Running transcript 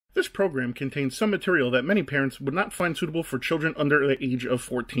This program contains some material that many parents would not find suitable for children under the age of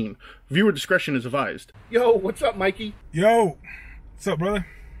 14. Viewer discretion is advised. Yo, what's up, Mikey? Yo, what's up, brother?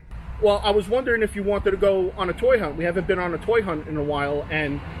 Well, I was wondering if you wanted to go on a toy hunt. We haven't been on a toy hunt in a while,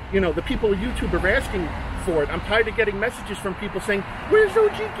 and, you know, the people on YouTube are asking for it. I'm tired of getting messages from people saying, where's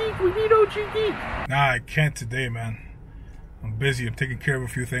OG Geek? We need OG Geek. Nah, I can't today, man. I'm busy. I'm taking care of a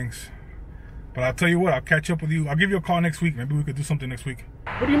few things. But I'll tell you what, I'll catch up with you. I'll give you a call next week. Maybe we could do something next week.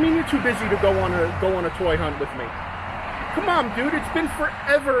 What do you mean you're too busy to go on a toy hunt with me? Come on, dude. It's been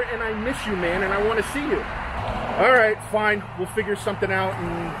forever, and I miss you, man, and I want to see you. All right, fine. We'll figure something out,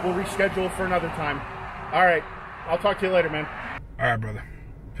 and we'll reschedule for another time. All right. I'll talk to you later, man. All right, brother.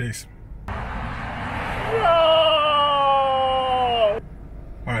 Peace. No!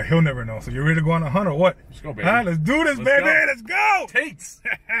 All right, he'll never know. So you ready to go on a hunt or what? Let's go, baby. All right, let's do this, baby. Go. Let's go. Tates.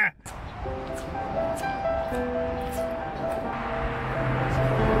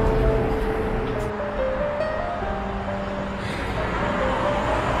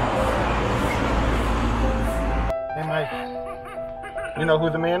 Hey, Mike. You know who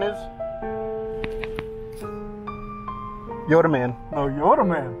the man is? Yoda Man. No, you're the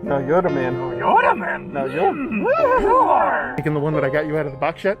man. No, you're the man. No, you're the man. No, you're... Sure. Taking the one that I got you out of the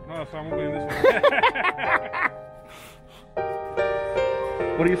box yet? No, so I'm moving this one.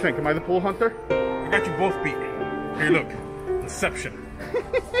 What do you think? Am I the pool hunter? I got you both beat. Here, look. Inception.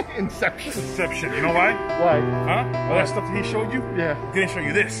 Inception. Inception. You know why? Why? Huh? All that stuff that he showed you? Yeah. Didn't show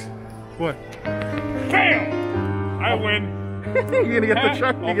you this. What? Bam! I win. You're gonna get the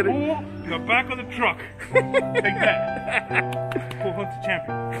truck? A You're gonna... pool in the back of the truck. Take that. Pool hunter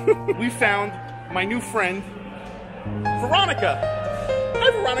champion. We found my new friend, Veronica.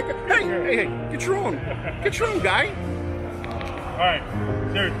 Hi, Veronica. Hey, get your own guy. All right,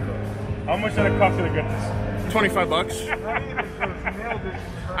 seriously. How much did it cost you to get this?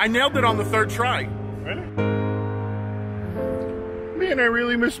 $25. I nailed it on the third try. Really? Man, I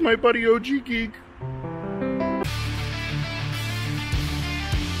really miss my buddy OG Geek.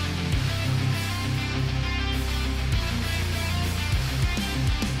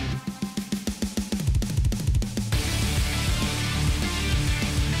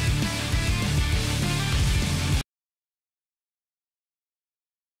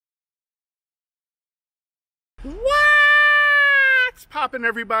 What's poppin',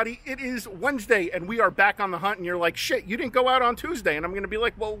 everybody? It is Wednesday, and we are back on the hunt, and you're like, shit, you didn't go out on Tuesday. And I'm going to be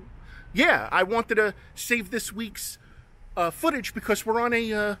like, well, yeah, I wanted to save this week's footage because we're on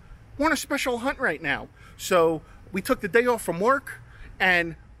a special hunt right now. So we took the day off from work,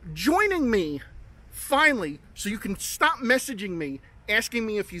 and joining me, finally, so you can stop messaging me, asking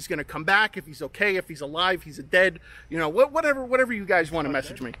me if he's going to come back, if he's okay, if he's alive, he's dead, you know, whatever you guys want to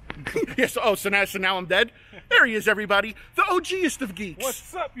message me. Yes. Oh, so now I'm dead. There he is, everybody. The OGest of geeks.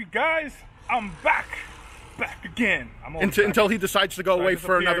 What's up, you guys? I'm back again. I'm until he decides to go away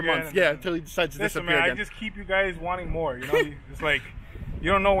for another month. Yeah, then, until he decides to disappear man, again. I just keep you guys wanting more. You know, it's like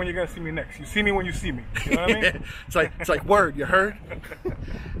you don't know when you're gonna see me next. You see me when you see me. You know what I mean? it's like word. You heard?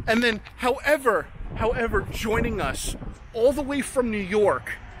 And then, however, joining us all the way from New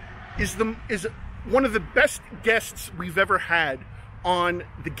York is one of the best guests we've ever had on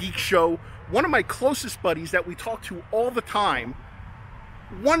the Geek Show. One of my closest buddies that we talk to all the time.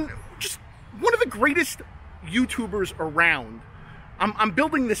 One of the greatest YouTubers around. I'm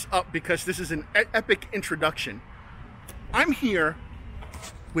building this up because this is an epic introduction. I'm here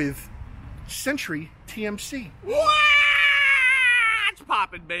with SentriTMC. What's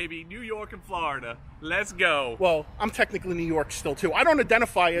poppin', baby? New York and Florida. Let's go. Well, I'm technically New York still, too. I don't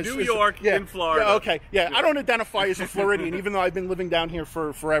identify as... New York in Florida. Yeah, okay. Yeah, I don't identify as a Floridian, even though I've been living down here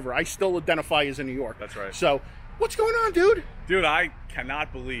for forever. I still identify as a New York. That's right. So, what's going on, dude? Dude, I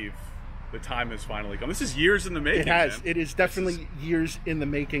cannot believe the time has finally come. This is years in the making, It has. man. It is definitely years in the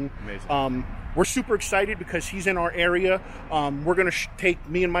making. Amazing. We're super excited because he's in our area. We're going to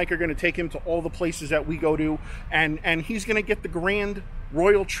me and Mike are going to take him to all the places that we go to, and he's going to get the grand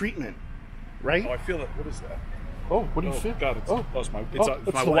royal treatment, right? Oh, I feel it. What is that? Oh, what do you feel? God, it's on fire.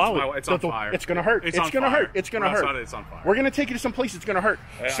 It's going to hurt. It's going to hurt. It's going to hurt. It's on fire. We're going to take you to some place. It's going to hurt.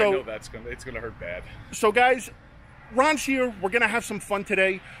 I know it's going to hurt bad. So, guys, Ron's here. We're going to have some fun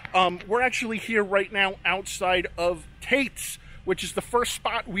today. We're actually here right now outside of Tates, which is the first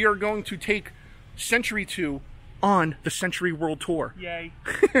spot we are going to take Sentry to on the Century World Tour. Yay.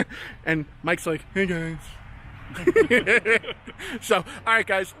 And Mike's like, hey, guys. So, all right,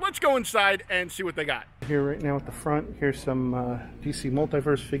 guys, let's go inside and see what they got. Here right now at the front, here's some DC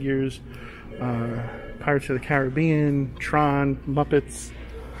Multiverse figures, Pirates of the Caribbean, Tron, Muppets,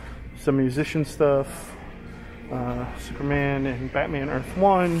 some musician stuff. Superman and Batman Earth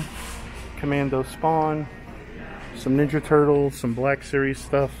 1, Commando Spawn, some Ninja Turtles, some Black Series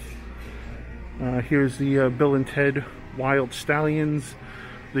stuff. Here's the Bill and Ted Wild Stallions,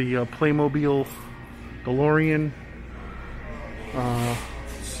 the Playmobil DeLorean.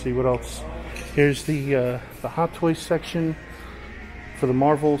 Let's see what else. Here's the Hot Toys section for the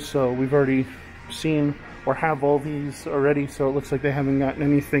Marvel. So we've already seen or have all these already. So it looks like they haven't gotten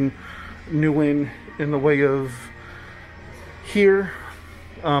anything new in the way of here.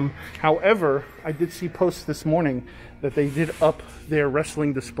 However, I did see posts this morning that they did up their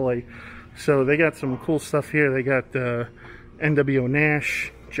wrestling display. So they got some cool stuff here. They got NWO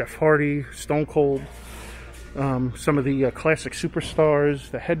Nash, Jeff Hardy, Stone Cold, some of the classic superstars,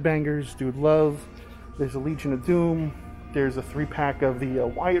 the Headbangers, Dude Love. There's a Legion of Doom. There's a 3-pack of the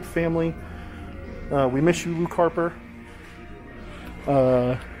Wyatt family. We Miss You, Luke Harper.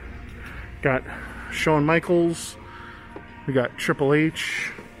 Got Shawn Michaels. We got Triple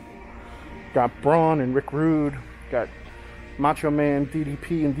H. Got Braun and Rick Rude. Got Macho Man,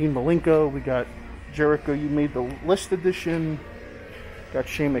 DDP, and Dean Malenko. We got Jericho, You Made the List edition. Got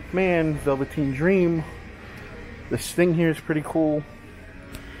Shane McMahon, Velveteen Dream. This thing here is pretty cool.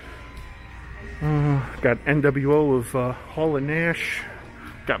 Got NWO of Hall and Nash.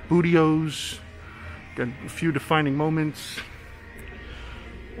 Got Bootios. Got a few defining moments.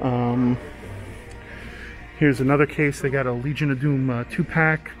 Here's another case. They got a Legion of Doom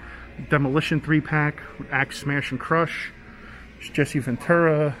 2-pack, Demolition 3-pack, Axe, Smash, and Crush. There's Jesse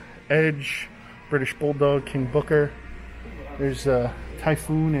Ventura, Edge, British Bulldog, King Booker. There's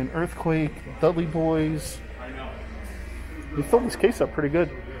Typhoon and Earthquake, Dudley Boys. They filled this case up pretty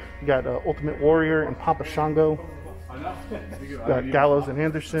good. You got Ultimate Warrior and Papa Shango. Got Gallows and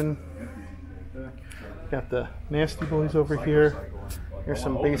Anderson. Got the Nasty Boys over here. Here's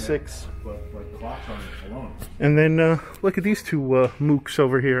some basics. And then look at these two mooks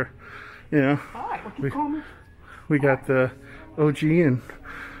over here. You know, we got the OG and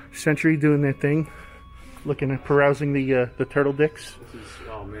Sentry doing their thing, looking at carousing the turtle dicks. This is,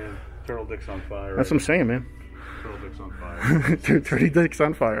 oh man, turtle dicks on fire. That's what I'm saying, man. Turtle dicks on fire. Turtle dicks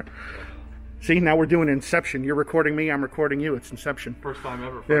on fire. See, now we're doing Inception. You're recording me, I'm recording you. It's Inception. First time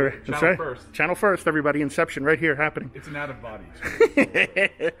ever. There, Channel right. first. Channel first, everybody. Inception right here happening. It's an out of body.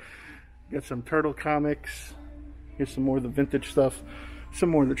 Got some Turtle comics. Here's some more of the vintage stuff. Some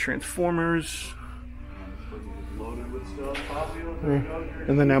more of the Transformers. Loaded with stuff.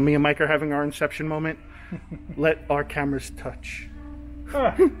 And then now me and Mike are having our Inception moment. Let our cameras touch.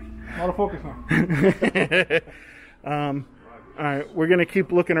 Out of focus now. Alright, we're going to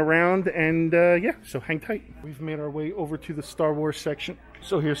keep looking around, and yeah, so hang tight. We've made our way over to the Star Wars section.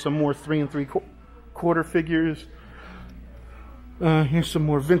 So here's some more 3 3/4 figures. Here's some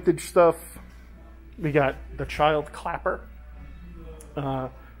more vintage stuff. We got the Child Clapper.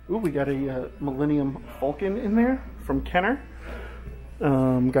 We got a Millennium Falcon in there from Kenner.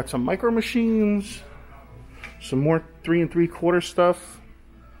 Got some Micro Machines. Some more 3 3/4 stuff.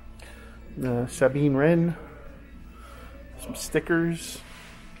 Sabine Wren. Some stickers.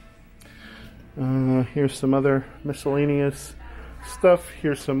 Here's some other miscellaneous stuff.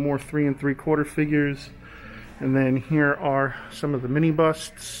 Here's some more 3 3/4 figures. And then here are some of the mini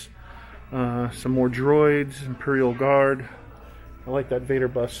busts. Some more droids, Imperial Guard. I like that Vader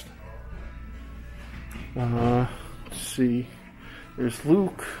bust. Let's see. There's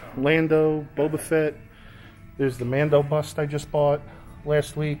Luke, Lando, Boba Fett. There's the Mando bust I just bought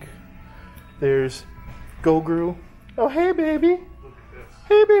last week. There's Goguru. Oh, hey, baby. Look at this.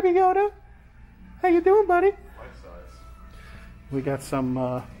 Hey, baby Yoda. How you doing, buddy? Life size. We got some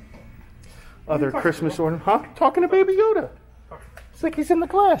other Christmas order. Huh? Talking to baby Yoda. It's like he's in the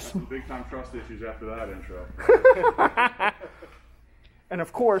class. Some big time trust issues after that intro. And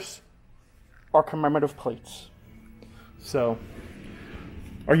of course, our commemorative plates. So,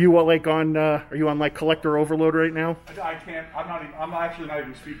 are you like on? Are you on like collector overload right now? I can't. I'm actually not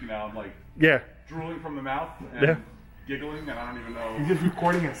even speaking now. I'm like Yeah. drooling from the mouth and giggling, and I don't even know. You're just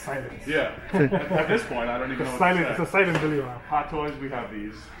recording in silence. Yeah. At this point, I don't even know. It's a silent video now. Hot toys. We have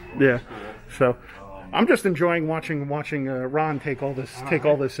these. Yeah. Cool. So, I'm just enjoying watching Ron take all this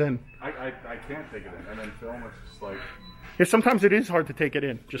in. I can't take it in, and then film. It's just like. Yeah. Sometimes it is hard to take it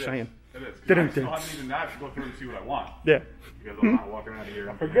in. Just saying. It is. Didn't I still haven't even that to go through and see what I want. Yeah. Because I'm not walking out of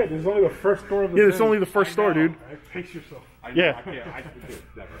here. Forget, this is only the first store of the Yeah. day. It's only the first store, dude. Pace yourself. Yeah. I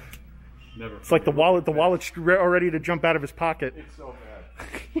can't. Never. Never. It's like the wallet's ready to jump out of his pocket. It's so bad.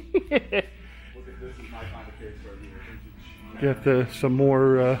 Look at this. Is my kind of case right here. Got some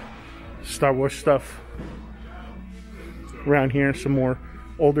more Star Wars stuff around here. Some more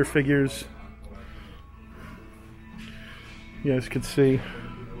older figures. You guys can see.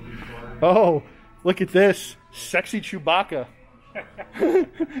 Oh, look at this. Sexy Chewbacca.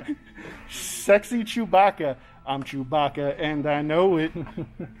 Sexy Chewbacca. I'm Chewbacca and I know it.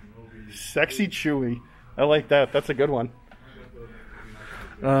 Sexy Chewie. I like that. That's a good one.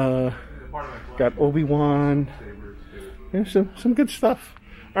 Got Obi-Wan. Yeah, some good stuff.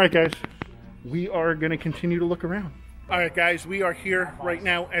 All right, guys. We are going to continue to look around. All right, guys. We are here right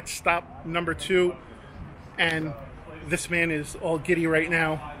now at stop number 2. And this man is all giddy right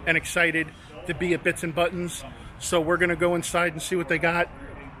now and excited to be at Bitz and Buttons. So we're going to go inside and see what they got.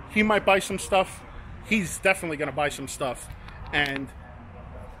 He might buy some stuff. He's definitely going to buy some stuff. And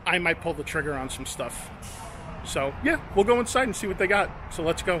I might pull the trigger on some stuff. So, yeah, we'll go inside and see what they got. So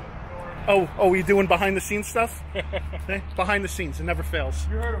let's go. Oh, we doing behind the scenes stuff? Okay. Behind the scenes, it never fails.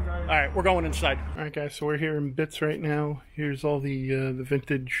 You heard him, guys. All right, we're going inside. All right, guys, so we're here in Bitz right now. Here's all the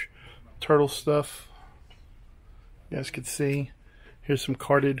vintage turtle stuff. You guys can see. Here's some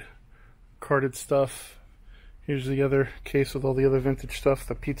carded stuff. Here's the other case with all the other vintage stuff.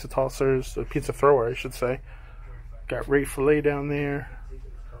 The pizza tossers, the pizza thrower, I should say. Got Ray Filet down there.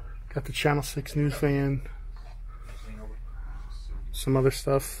 Got the Channel 6 news van. Some other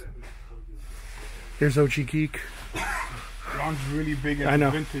stuff. Here's OG Geek. Ron's really big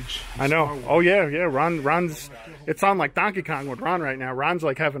into vintage. I know. Oh yeah. Ron's. It's on like Donkey Kong with Ron right now. Ron's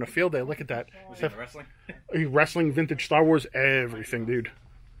like having a field day. Look at that. Was he wrestling? Wrestling, vintage, Star Wars, everything, dude.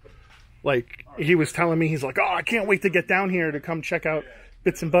 Like he was telling me, he's like, oh, I can't wait to get down here to come check out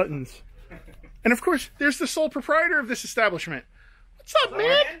Bitz and Buttons. And of course, there's the sole proprietor of this establishment. What's up,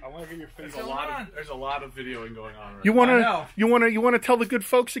 man? I want to get your face. There's a lot of videoing going on right now. You wanna tell the good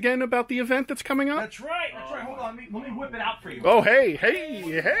folks again about the event that's coming up? That's right. Hold on. Let me whip it out for you. Oh, hey.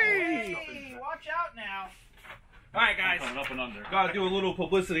 Watch out now. All right, guys. Coming up and under. Gotta do a little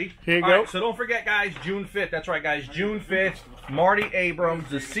publicity. Here you All go. right, so don't forget, guys, June 5th. That's right, guys. June 5th. Marty Abrams,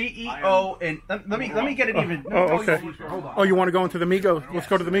 the CEO, and let me get it even. Okay. Hold on. Oh, you want to go into the Migo? Let's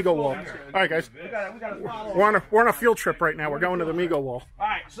go to the Migo wall. All right, guys. We gotta follow. We're on a field trip right now. We're going to the Migo wall. All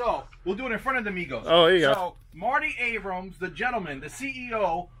right, so we'll do it in front of the Migos. Oh, there you go. So Marty Abrams, the gentleman, the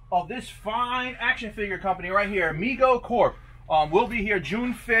CEO of this fine action figure company right here, Migo Corp, will be here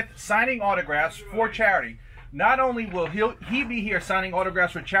June 5th signing autographs for charity. Not only will he be here signing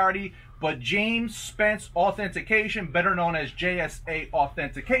autographs for charity, but James Spence Authentication, better known as JSA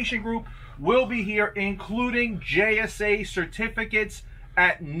Authentication Group, will be here, including JSA certificates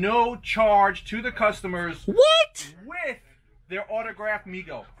at no charge to the customers. What? With their autographed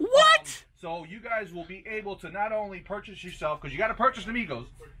Migo. What? So you guys will be able to not only purchase yourself, because you got to purchase the Migos,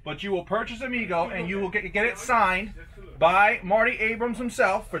 but you will purchase a Migo and you will get it signed by Marty Abrams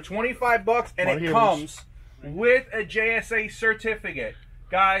himself for $25, and it comes with a JSA certificate.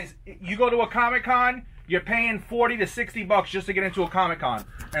 Guys, you go to a Comic-Con, you're paying $40 to $60 just to get into a Comic-Con.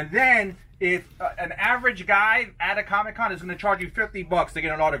 And then if an average guy at a Comic-Con is going to charge you $50 to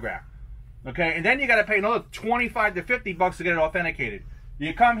get an autograph. Okay, and then you got to pay another $25 to $50 to get it authenticated.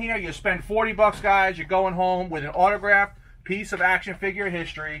 You come here, you spend $40, guys, you're going home with an autographed piece of action figure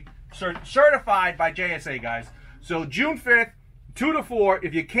history, certified by JSA, guys. So June 5th, 2 to 4.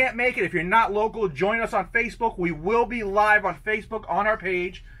 If you can't make it, if you're not local, join us on Facebook. We will be live on Facebook on our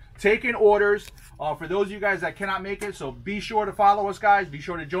page, taking orders for those of you guys that cannot make it. So be sure to follow us, guys. Be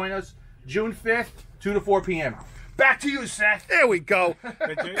sure to join us June 5th, 2 to 4 p.m. Back to you, Seth. There we go.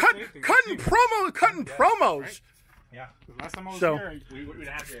 Cutting promos. Right? Yeah. Last time I was here, we'd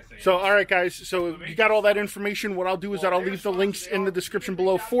have to say. So, all right, guys. So you got all that information. What I'll do is that I'll leave the links in the description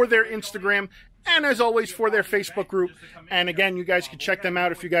below for their Instagram and, as always, for their Facebook group. And again, you guys can check them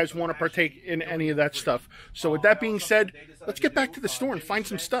out if you guys want to partake in any of that stuff. So, with that being said, let's get back to the store and find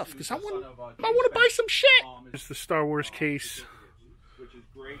some stuff because I want to buy some shit. It's the Star Wars case.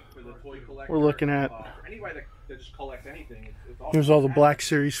 We're looking at. Here's all the Black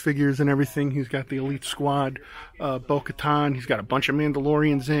Series figures and everything. He's got the Elite Squad, Bo-Katan. He's got a bunch of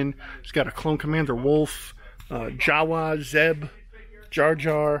Mandalorians in. He's got a Clone Commander Wolf, Jawa, Zeb, Jar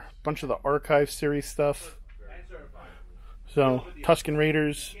Jar, a bunch of the Archive series stuff. So, Tusken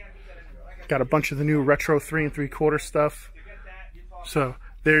Raiders. Got a bunch of the new Retro 3 3/4 stuff. So,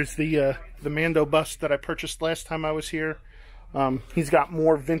 there's the Mando bust that I purchased last time I was here. He's got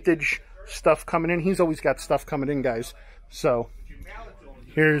more vintage stuff coming in. He's always got stuff coming in, guys. So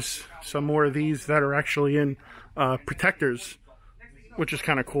here's some more of these that are actually in protectors, which is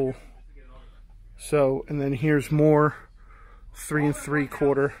kind of cool. So, and then here's more 3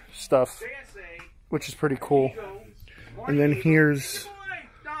 3/4 stuff, which is pretty cool. And then here's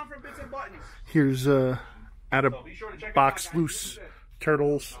out of box loose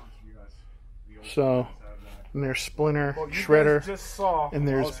turtles. So And there's Splinter, Shredder, and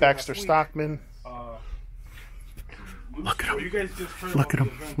there's Baxter Stockman. Look at him. Look at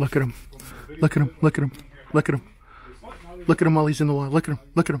him. Look at him. Look at him. Look at him. Look at him. Look at him while he's in the water. Look at him.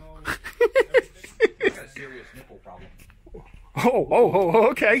 Look at him. Oh,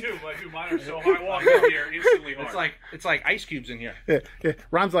 okay. Dude, mine are so high. I walk in here instantly. It's like ice cubes in here. Yeah.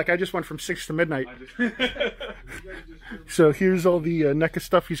 Ron's like, I just went from 6 to midnight. So here's all the NECA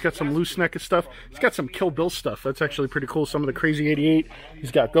stuff. He's got some loose NECA stuff. He's got some Kill Bill stuff. That's actually pretty cool. Some of the Crazy 88.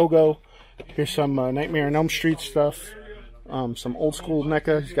 He's got Go-Go. Here's some Nightmare on Elm Street stuff. Some old school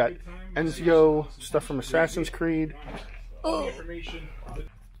NECA. He's got Enzio stuff from Assassin's Creed. Oh.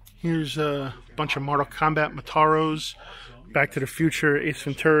 Here's a bunch of Mortal Kombat Mataros. Back to the Future, Ace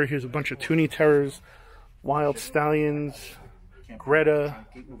Ventura. Here's a bunch of Toonie Terrors, Wild Stallions, Greta,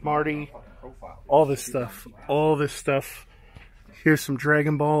 Marty, all this stuff. All this stuff. Here's some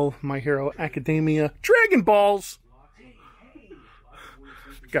Dragon Ball, My Hero Academia. Dragon Balls!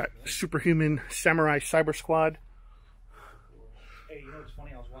 Got Superhuman Samurai Cyber Squad. Hey, you know what's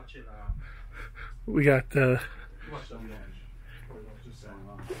funny? I was watching. We got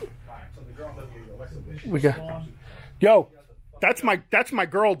Yo, that's my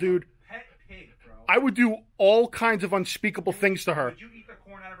girl, dude. Pet pig, bro. I would do all kinds of unspeakable things to her. Would you eat the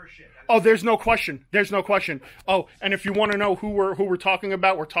corn out of her shit? Oh, there's no question. There's no question. Oh, and if you want to know who we're talking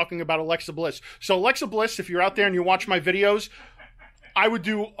about, we're talking about Alexa Bliss. So Alexa Bliss, if you're out there and you watch my videos, I would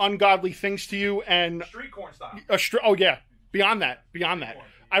do ungodly things to you and Street corn style. oh yeah, beyond that.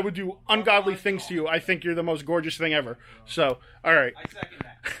 I would do ungodly things to you. I think you're the most gorgeous thing ever. So, all right. I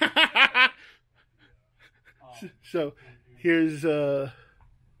second that. So, here's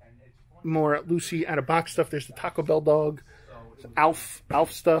more Lucy out of box stuff. There's the Taco Bell dog, Alf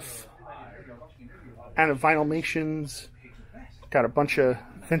stuff, out of Vinylmations. Got a bunch of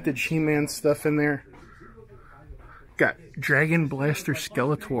vintage He-Man stuff in there. Got Dragon Blaster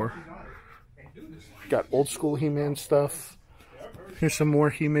Skeletor. Got old school He-Man stuff. Here's some more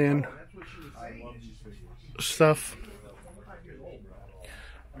He-Man stuff.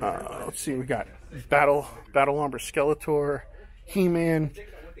 Let's see, we got Battle Armor Skeletor, He-Man.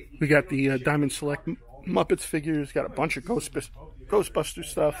 We got the Diamond Select Muppets figures. Got a bunch of Ghostbuster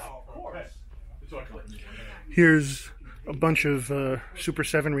stuff. Here's a bunch of Super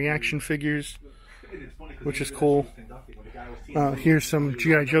 7 reaction figures, which is cool. Here's some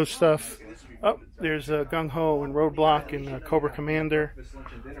G.I. Joe stuff. Oh, there's Gung Ho and Roadblock and Cobra Commander.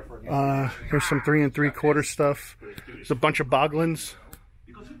 Here's some 3 3/4 stuff. There's a bunch of Boglins.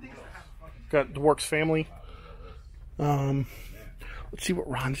 Got the Works family. Let's see what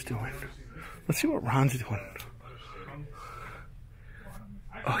Ron's doing.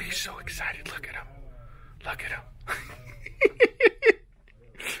 Oh, he's so excited. Look at him.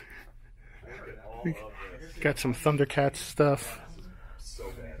 Got some Thundercats stuff.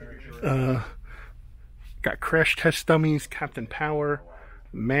 Got Crash Test Dummies, Captain Power,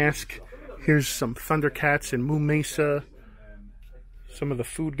 Mask. Here's some Thundercats and Moon Mesa. Some of the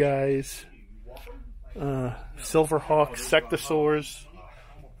food guys. Silverhawk, Sectosaurs.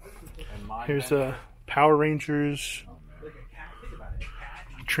 Here's Power Rangers,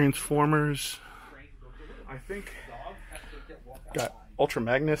 Transformers. I think Got Ultra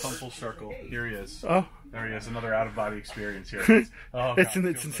Magnus. full circle. Here he is. Oh, There he is. Another out of body experience here. Oh, it's God,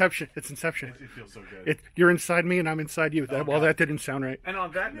 Inception. It's Inception. It feels so good. You're inside me and I'm inside you. That didn't sound right. And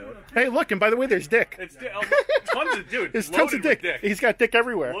on that note, Hey, look! And by the way, there's Dick. it's tons of dude. There's tons of loaded Dick. with He's got Dick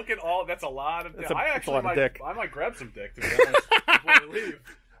everywhere. Look at all. That's a lot of. That's a I actually lot of might. dick. I might grab some dick to be honest before we leave.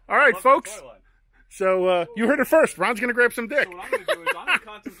 All right, Love folks. the toy line. So you heard it first. Ron's gonna grab some Dick. So what I'm going to do is I'm going to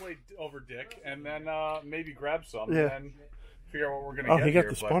contemplate over dick and then maybe grab some Yeah. and then figure out what we're going to Oh, get he got here,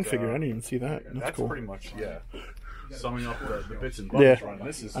 the Spawn but, figure. I didn't even see that. That's cool. pretty much, summing up the Bitz and Buttons run.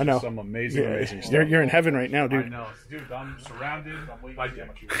 This is I know. some amazing, amazing stuff. You're in heaven right now, I dude. know. Dude, I'm surrounded by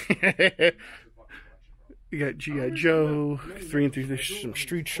dick. You got G.I. Joe, 3 and 3. There's some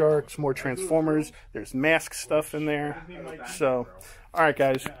Street Sharks, more Transformers. There's Mask stuff in there. So, all right,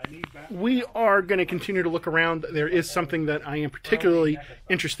 guys. We are going to continue to look around. There is something that I am particularly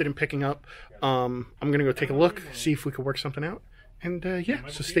interested in picking up. I'm going to go take a look, see if we can work something out. And, yeah,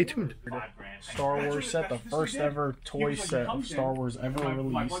 so stay tuned. Star Wars set, the first ever toy set of Star Wars ever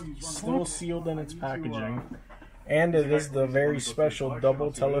released, still sealed in its packaging. And it is the very special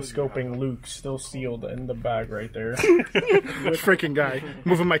double telescoping Luke, still sealed in the bag right there. Freaking guy.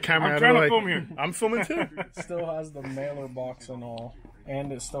 Moving my camera out of the way. I'm filming too. It still has the mailer box and all.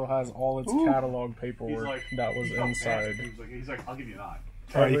 And it still has all its catalog paperwork that was inside. He's like, I'll give you that.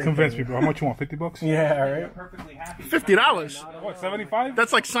 All right, you convinced me, bro. How much you want? $50? Yeah, right. $50. What, 75?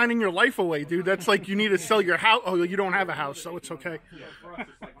 That's like signing your life away, dude. That's like you need to sell your house. Oh, you don't have a house, so it's okay.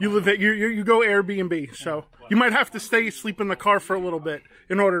 You live at you go Airbnb, so you might have to sleep in the car for a little bit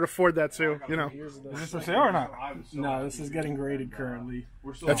in order to afford that too. You know. Is this for sale or not? No, this is getting graded currently.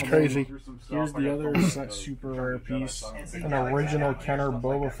 That's crazy. Here's the other super rare piece: an original Kenner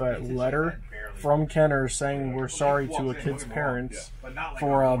Boba Fett letter from Kenner saying we're sorry to a kid's parents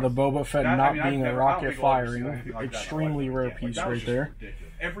for the Boba Fett not being a rocket firing. Extremely rare piece right there.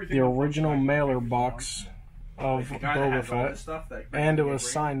 The original mailer box of Boba Fett, and it was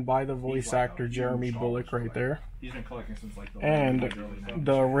signed by the voice actor Jeremy Bullock right there. And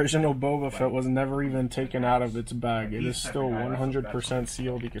the original Boba Fett was never even taken out of its bag. It is still 100%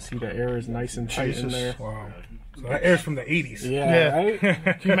 sealed. You can see the air is nice and tight in there. Wow. So that air's from the 80s. Yeah, right?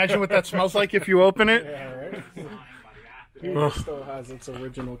 Can you imagine what that smells like if you open it? Yeah, right? It still has its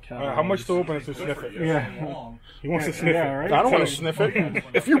original cap. How much to open it to sniff it? Yeah. He wants to sniff it. Right? I don't want to sniff it.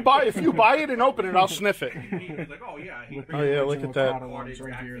 If you buy it and open it, I'll sniff it. Oh yeah, look at that.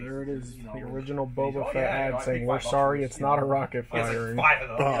 Right here. There it is. The original Boba Fett ad saying, "We're sorry, it's not a rocket firing."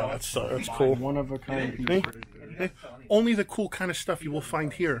 Oh, that's cool. One of a kind piece. Hey, only the cool kind of stuff you will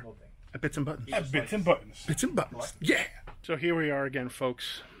find here at Bitz and Buttons. Bitz and Buttons. Bitz and Buttons. Yeah. So here we are again,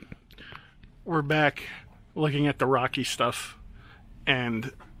 folks. We're back looking at the Rocky stuff,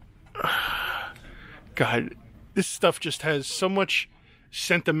 and God, this stuff just has so much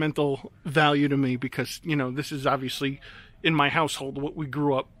sentimental value to me because, you know, this is obviously in my household what we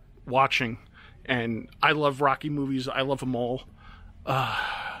grew up watching, and I love Rocky movies. I love them all.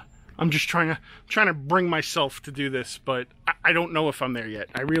 I'm just trying to bring myself to do this, but I don't know if I'm there yet.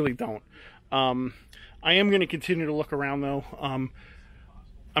 I really don't. I am going to continue to look around though. I'm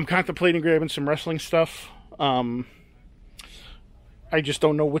contemplating grabbing some wrestling stuff. I just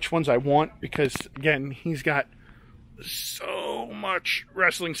don't know which ones I want because, again, he's got so much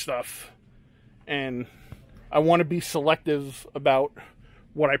wrestling stuff, and I want to be selective about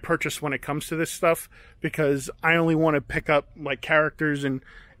what I purchase when it comes to this stuff because I only want to pick up like characters and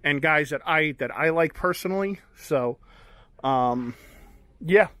guys that I like personally. So,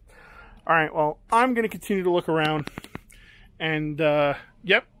 yeah. All right. Well, I'm going to continue to look around, and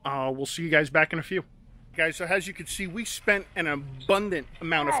yep, we'll see you guys back in a few. Guys, so as you can see, we spent an abundant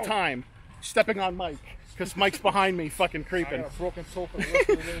amount of time stepping on Mike because Mike's behind me fucking creeping.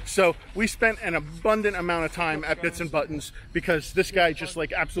 So we spent an abundant amount of time at Bitz and Buttons because this guy just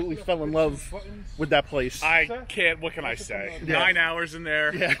like absolutely fell in love with that place. I can't, what can I say? Yeah. 9 hours in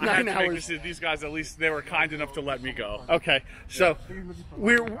there. Yeah, 9 hours. These guys, at least they were kind enough to let me go. Okay, so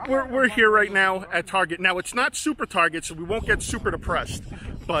we're here right now at Target. Now it's not super Target, so we won't get super depressed,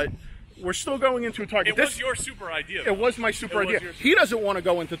 but we're still going into a Target. It was your super idea, though. It was my super idea. He doesn't want to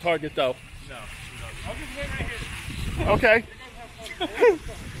go into Target, though. No. I'll just wait right here. Okay.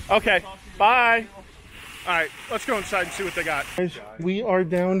 Okay. Bye. All right. Let's go inside and see what they got. Guys, we are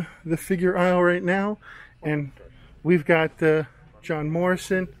down the figure aisle right now, and we've got John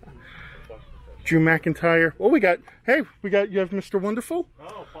Morrison, Drew McIntyre. Well, we got. Hey, you have Mr. Wonderful.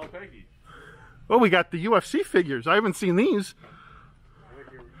 Oh, Paul Peggy. Well, we got the UFC figures. I haven't seen these.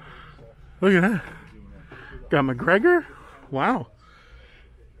 Look at that. Got McGregor. Wow.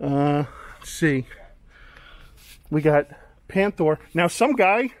 Let's see. We got Panther. Now some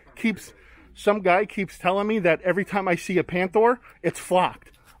guy keeps telling me that every time I see a Panther, it's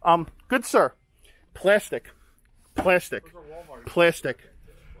flocked. Good sir. Plastic. Yeah,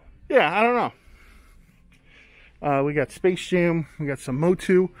 I don't know. We got Space Jam. We got some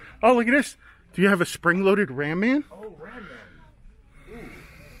Motu. Oh, look at this. Do you have a spring-loaded Ram Man? Oh, Ram Man.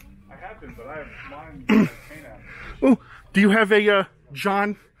 I have been, but I have mine. Oh, do you have a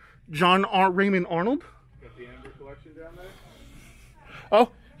John Raymond Arnold? Got the Amber collection down there. Oh,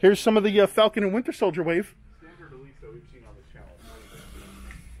 here's some of the Falcon and Winter Soldier wave. Standard release that we've seen on this channel.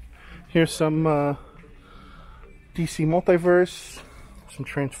 Here's some DC Multiverse, some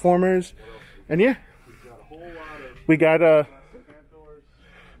Transformers, and yeah, we got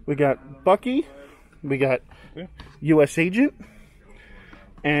Bucky, we got U.S. Agent,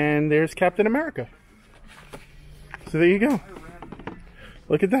 and there's Captain America. So there you go.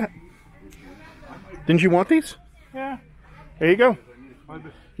 Look at that. Didn't you want these? Yeah. There you go.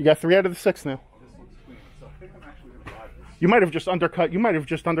 You got 3 out of the 6 now. You might have just undercut.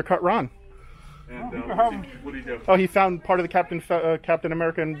 Ron. And what do you do? Oh, he found part of the Captain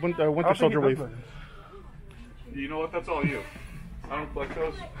America and Winter Soldier wave. You know what? That's all you. I don't collect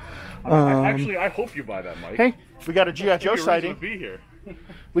those. Actually, I hope you buy that, Mike. Hey, we got a G.I. Joe sighting. Be here.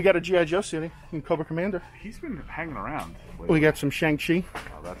 We got a G.I. Joe sitting in Cobra Commander. He's been hanging around lately. We got some Shang-Chi. Oh,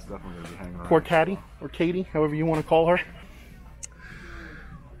 that's definitely going to be hanging around. Poor Caddy, or Katie, however you want to call her.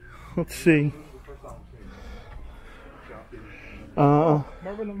 Let's see.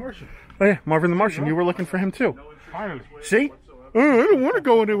 Marvin the Martian. Oh yeah, Marvin the Martian. You were looking for him too. Finally. See? Oh, I don't want to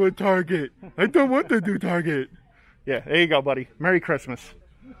go into a Target. I don't want to do Target. Yeah, there you go, buddy. Merry Christmas.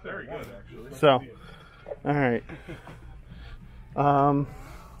 Very good, actually. So, all right.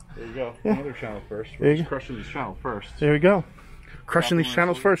 There you go. Yeah. Another channel first. There We're you just crushing this channel first. There we go. Crushing these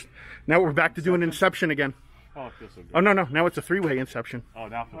channels first. Now we're back to doing Inception again. Oh, it feels so good. Oh, no. Now it's a three-way Inception. Oh,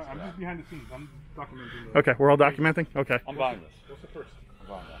 now it feels I'm bad. just behind the scenes. I'm documenting. Okay, we're all documenting? Okay. I'm buying this. What's the first? I'm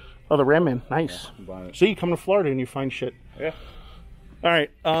buying that. Oh, the Ram Man. Nice. I'm buying it. See, you come to Florida and you find shit. Yeah. All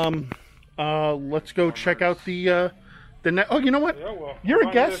right. Let's go check out the net. Oh, you know what? Yeah, well, You're a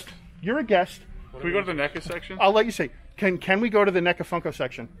find guest. this. You're a guest. Can we go to the NECA section? I'll let you say. Can we go to the NECA Funko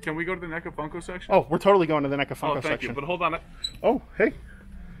section? Can we go to the NECA Funko section? Oh, we're totally going to the NECA Funko thank section. you. But hold on. Oh, hey.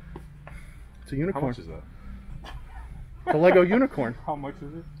 It's a How unicorn. much is that? The Lego unicorn. How much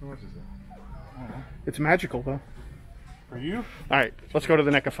is it? How much is that? It's magical, though. For you? All right, let's go to the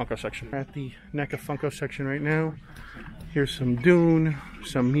NECA Funko section. We're at the NECA Funko section right now. Here's some Dune,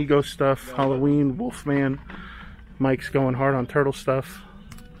 some Mego stuff, Halloween, Wolfman. Mike's going hard on turtle stuff.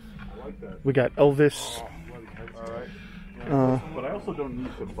 We got Elvis. But I also don't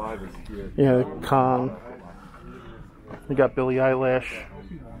need to buy this here. Yeah, Kong. We got Billie Eilish.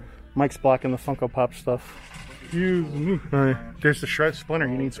 Mike's blocking the Funko Pop stuff. Excuse me. All right, there's the Shred Splinter.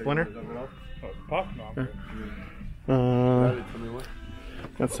 You need Splinter? Pop? No.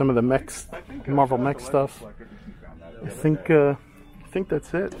 Got some of the mechs, Marvel mech stuff. I think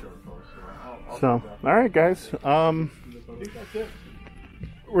that's it. So, all right, guys.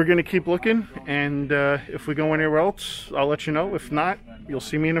 We're gonna keep looking, and if we go anywhere else, I'll let you know. If not, you'll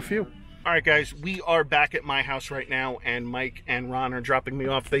see me in a few. All right, guys, we are back at my house right now, and Mike and Ron are dropping me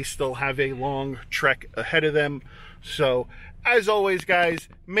off. They still have a long trek ahead of them. So, as always, guys,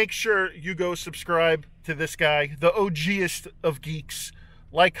 make sure you go subscribe to this guy, the OGest of geeks.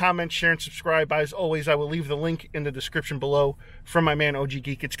 Like, comment, share, and subscribe. As always, I will leave the link in the description below from my man OG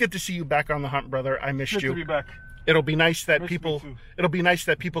Geek. It's good to see you back on the hunt, brother. I missed Good you. to be back. It'll be nice that Miss me people. too. It'll be nice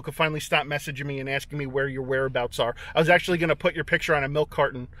that people could finally stop messaging me and asking me where your whereabouts are. I was actually going to put your picture on a milk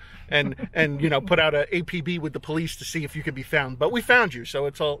carton, and you know, put out a APB with the police to see if you could be found. But we found you, so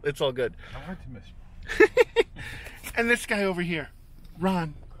it's all good. I want to miss you. And this guy over here,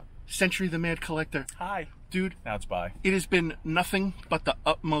 Ron, Century the Mad Collector. Hi. Dude, Now it's bye. it has been nothing but the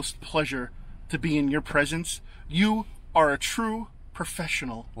utmost pleasure to be in your presence. You are a true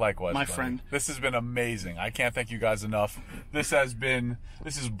professional. Likewise, my buddy. friend. This has been amazing. I can't thank you guys enough. This has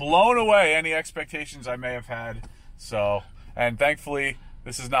blown away any expectations I may have had. So, and thankfully,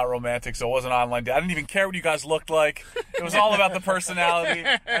 this is not romantic, so it wasn't online. I didn't even care what you guys looked like. It was all about the personality,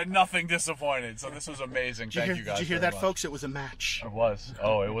 and nothing disappointed. So this was amazing. Thank you guys. Did you hear very that, much. folks? It was a match. It was.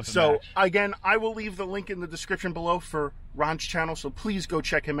 Oh, it was a So, match. again, I will leave the link in the description below for Ron's channel, so please go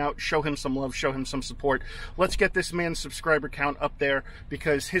check him out, show him some love, show him some support. Let's get this man's subscriber count up there,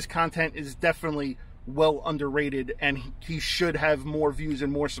 because his content is definitely well underrated, and he should have more views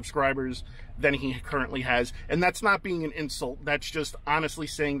and more subscribers than he currently has. And that's not being an insult. That's just honestly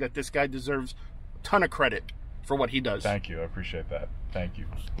saying that this guy deserves a ton of credit for what he does. Thank you. I appreciate that. Thank you.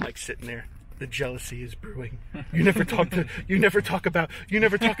 Like sitting there. The jealousy is brewing. You never talk about my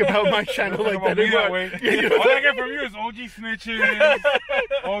channel like that. That way. Yeah, you All I get from you is OG snitches,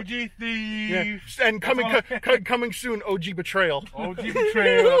 OG thieves, yeah. And coming soon, OG betrayal. OG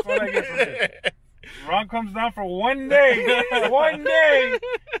betrayal. That's all I get from you. Ron comes down for one day,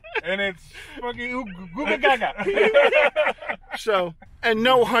 and it's fucking Googa Gaga. So, and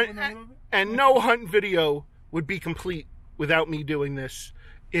no hunt video would be complete without me doing this.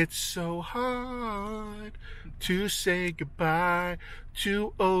 It's so hard to say goodbye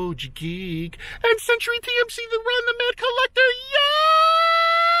to OG Geek and SentriTMC, the Run the Mad Collector.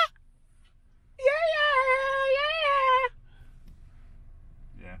 Yeah!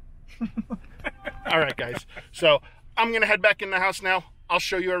 All right, guys. So I'm going to head back in the house now. I'll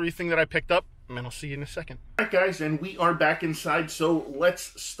show you everything that I picked up, and then I'll see you in a second. All right, guys, and we are back inside. So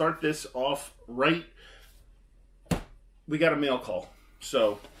let's start this off right. We got a mail call.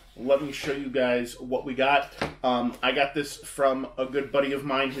 So let me show you guys what we got. I got this from a good buddy of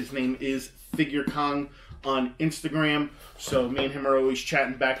mine. His name is Figure Kong on Instagram. So me and him are always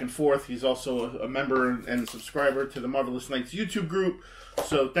chatting back and forth. He's also a member and subscriber to the Marvelous Knights YouTube group.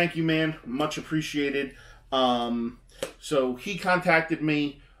 So thank you, man. Much appreciated. So he contacted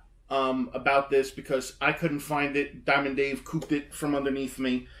me about this because I couldn't find it. Diamond Dave cooped it from underneath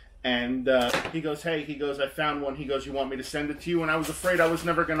me. And he goes, hey, he goes, I found one. He goes, you want me to send it to you? And I was afraid I was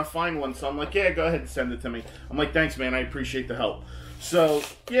never going to find one. So I'm like, yeah, go ahead and send it to me. I'm like, thanks, man. I appreciate the help. So,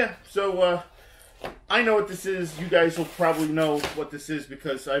 yeah. So, I know what this is. You guys will probably know what this is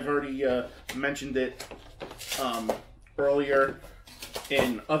because I've already mentioned it earlier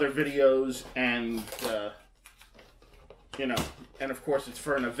in other videos. And, you know, and of course it's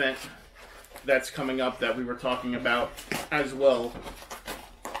for an event that's coming up that we were talking about as well.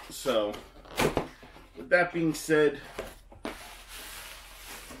 So, with that being said,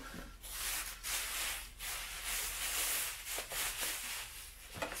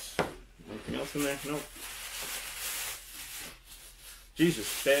 anything else in there? Nope.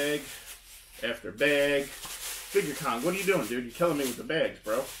 Jesus, bag after bag. Figure Kong, what are you doing, dude? You're killing me with the bags,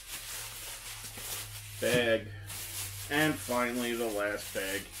 bro. Bag. And finally, the last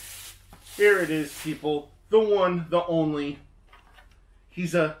bag. Here it is, people. The one, the only.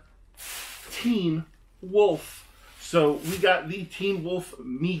 He's a Teen Wolf. So we got the Teen Wolf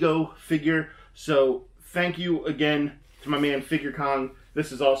Mego figure. So thank you again to my man Figure Kong.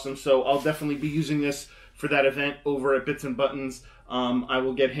 This is awesome. So I'll definitely be using this for that event over at Bitz and Buttons. I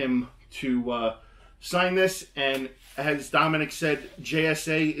will get him to sign this. And as Dominic said,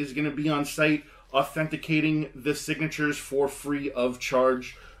 JSA is going to be on site authenticating the signatures for free of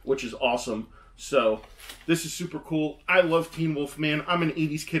charge, which is awesome. So, this is super cool. I love Teen Wolf, man. I'm an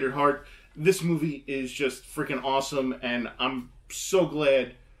 80s kid at heart. This movie is just freaking awesome, and I'm so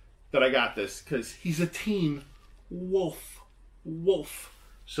glad that I got this, because he's a Teen Wolf.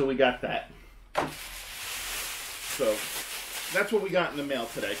 So we got that. So, that's what we got in the mail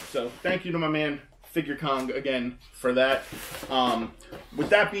today. So, thank you to my man, Figure Kong, again, for that. With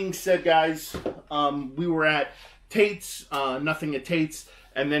that being said, guys, we were at Tates, nothing at Tates.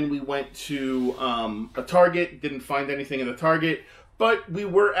 And then we went to a Target, didn't find anything in the Target, but we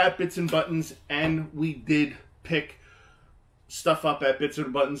were at Bitz and Buttons, and we did pick stuff up at Bitz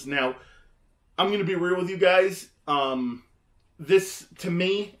and Buttons. Now, I'm going to be real with you guys. This, to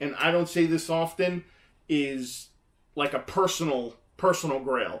me, and I don't say this often, is like a personal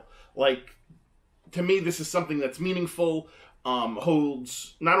grail. Like, to me, this is something that's meaningful,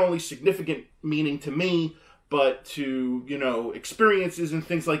 holds not only significant meaning to me, but to, you know, experiences and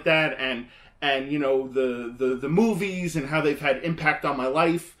things like that, and you know, the movies and how they've had impact on my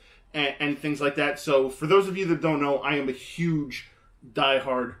life and things like that. So for those of you that don't know, I am a huge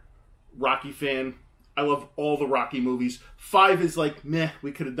diehard Rocky fan. I love all the Rocky movies. 5 is like, meh,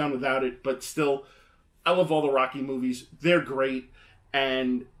 we could have done without it, but still, I love all the Rocky movies. They're great,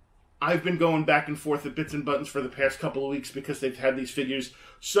 and I've been going back and forth at Bitz and Buttons for the past couple of weeks because they've had these figures.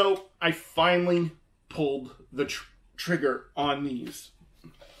 So I finally pulled the trigger on these.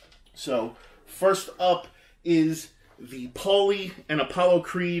 So first up is the Paulie and Apollo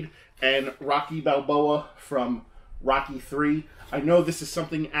Creed and Rocky Balboa from Rocky 3. I know this is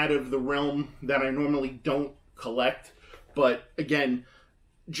something out of the realm that I normally don't collect, but again,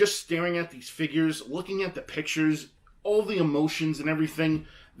 just staring at these figures, looking at the pictures, all the emotions and everything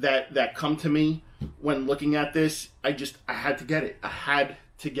that come to me when looking at this, I had to get it. I had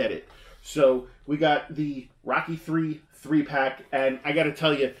to get it. So we got the Rocky 3 3-pack, and I got to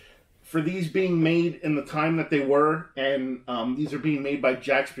tell you, for these being made in the time that they were, and these are being made by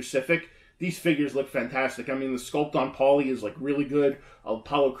Jakks Pacific, these figures look fantastic. I mean, the sculpt on Paulie is like really good.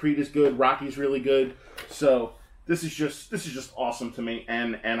 Apollo Creed is good. Rocky's really good. So this is just awesome to me,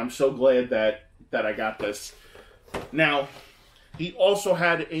 and I'm so glad that I got this. Now, he also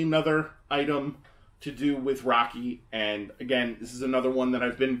had another item to do with Rocky, and again, this is another one that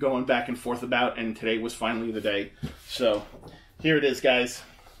I've been going back and forth about, and today was finally the day. So, here it is, guys.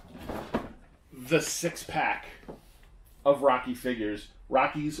 The 6-pack of Rocky figures.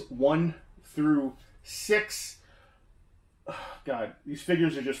 Rockies 1 through 6. Oh, God, these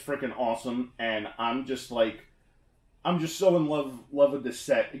figures are just freaking awesome, and I'm just so in love with this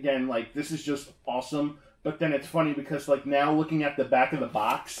set. Again, like, this is just awesome. But then it's funny because, like, now looking at the back of the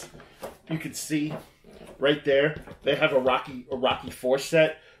box, you can see right there they have a Rocky 4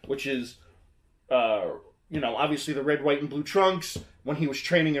 set, which is, you know, obviously the red, white, and blue trunks when he was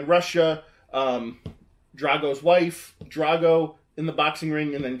training in Russia. Drago's wife, Drago in the boxing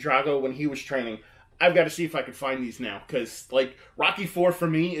ring, and then Drago when he was training. I've got to see if I could find these now because, like, Rocky 4 for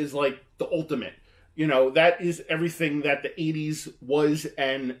me is like the ultimate. You know, that is everything that the 80s was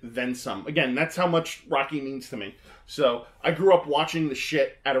and then some. Again, that's how much Rocky means to me. So, I grew up watching the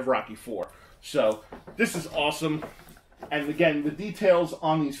shit out of Rocky 4. So, this is awesome. And again, the details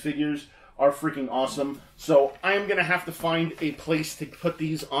on these figures are freaking awesome. So I am going to have to find a place to put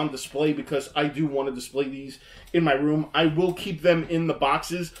these on display because I do want to display these in my room. I will keep them in the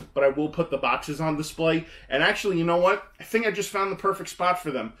boxes, but I will put the boxes on display. And actually, you know what? I think I just found the perfect spot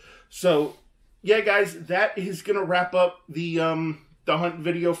for them. So, yeah, guys, that is going to wrap up the hunt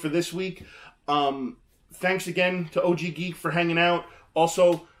video for this week. Thanks again to OG Geek for hanging out.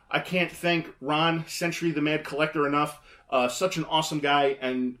 Also, I can't thank Ron, Sentry the Mad Collector, enough. Such an awesome guy,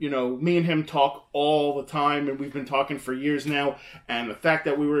 and, you know, me and him talk all the time, and we've been talking for years now, and the fact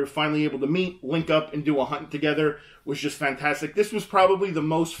that we were finally able to meet, link up, and do a hunt together was just fantastic. This was probably the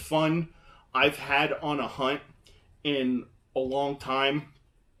most fun I've had on a hunt in a long time,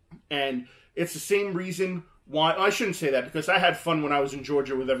 and it's the same reason why, I shouldn't say that, because I had fun when I was in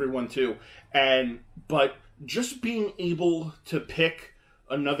Georgia with everyone too, but just being able to pick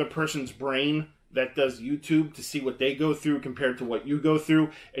another person's brain that does YouTube to see what they go through compared to what you go through,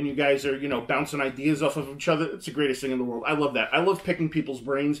 and you guys are, you know, bouncing ideas off of each other. It's the greatest thing in the world. I love that. I love picking people's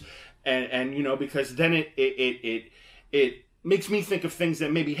brains, and you know, because then it makes me think of things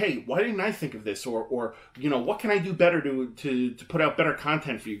that maybe, hey, why didn't I think of this? Or you know, what can I do better to put out better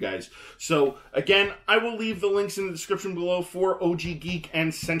content for you guys? So, again, I will leave the links in the description below for OG Geek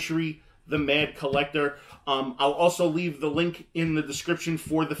and Sentry the Mad Collector. I'll also leave the link in the description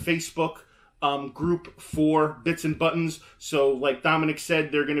for the Facebook group for Bitz and Buttons. So, like Dominic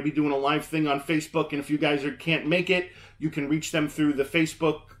said, they're going to be doing a live thing on Facebook, and if you guys can't make it, you can reach them through the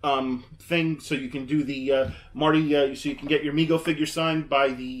Facebook thing. So you can do the Marty, so you can get your Mego figure signed by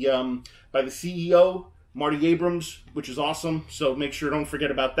the CEO, Marty Abrams, which is awesome. So make sure, don't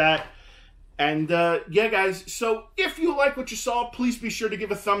forget about that. And yeah, guys, so if you like what you saw, please be sure to give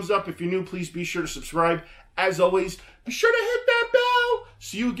a thumbs up. If you're new, please be sure to subscribe. As always, be sure to hit that bell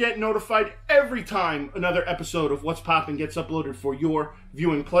so you get notified every time another episode of What's Poppin' gets uploaded for your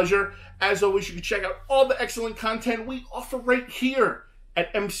viewing pleasure. As always, you can check out all the excellent content we offer right here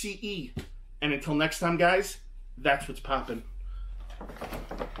at MCE. And until next time, guys, that's what's poppin'.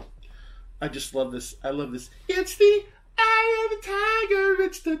 I just love this. I love this. It's the eye of the tiger.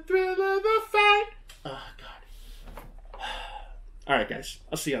 It's the thrill of the fight. Oh, God. All right, guys.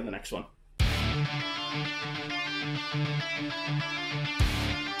 I'll see you on the next one.